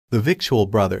The Victual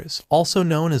Brothers, also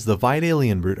known as the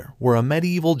Vitalienbrüder, were a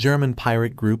medieval German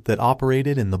pirate group that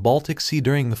operated in the Baltic Sea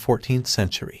during the 14th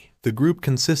century. The group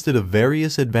consisted of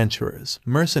various adventurers,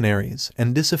 mercenaries,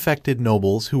 and disaffected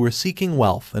nobles who were seeking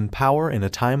wealth and power in a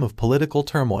time of political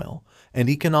turmoil and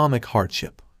economic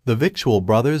hardship. The Victual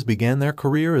Brothers began their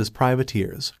career as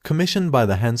privateers, commissioned by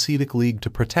the Hanseatic League to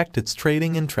protect its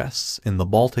trading interests in the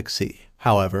Baltic Sea.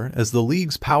 However, as the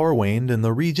League's power waned and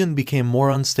the region became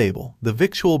more unstable, the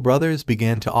Victual Brothers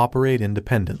began to operate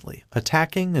independently,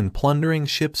 attacking and plundering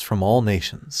ships from all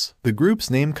nations. The group's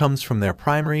name comes from their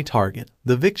primary target,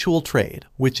 the victual trade,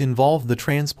 which involved the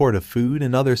transport of food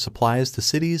and other supplies to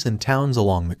cities and towns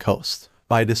along the coast.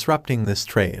 By disrupting this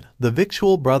trade, the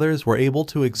Victual Brothers were able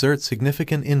to exert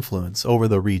significant influence over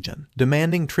the region,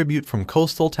 demanding tribute from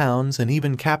coastal towns and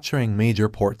even capturing major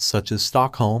ports such as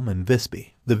Stockholm and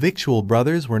Visby. The Victual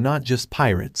Brothers were not just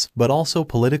pirates, but also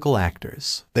political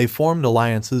actors. They formed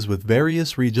alliances with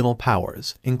various regional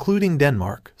powers, including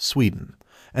Denmark, Sweden,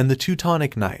 and the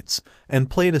Teutonic Knights, and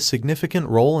played a significant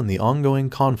role in the ongoing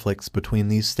conflicts between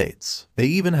these states. They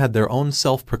even had their own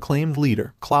self-proclaimed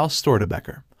leader, Claus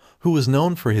Stortebeker, who was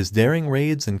known for his daring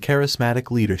raids and charismatic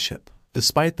leadership.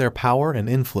 Despite their power and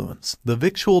influence, the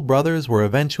Victual Brothers were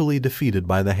eventually defeated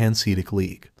by the Hanseatic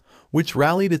League, which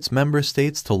rallied its member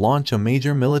states to launch a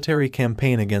major military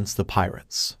campaign against the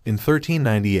pirates. In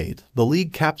 1398, the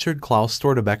League captured Claus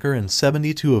Stortebeker and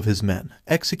 72 of his men,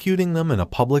 executing them in a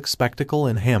public spectacle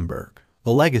in Hamburg.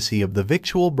 The legacy of the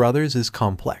Victual Brothers is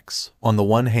complex. On the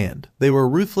one hand, they were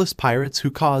ruthless pirates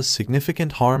who caused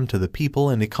significant harm to the people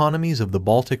and economies of the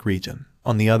Baltic region.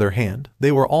 On the other hand,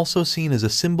 they were also seen as a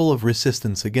symbol of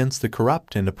resistance against the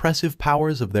corrupt and oppressive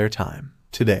powers of their time.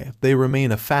 Today, they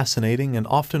remain a fascinating and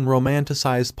often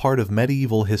romanticized part of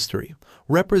medieval history,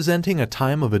 representing a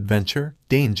time of adventure,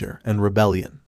 danger, and rebellion.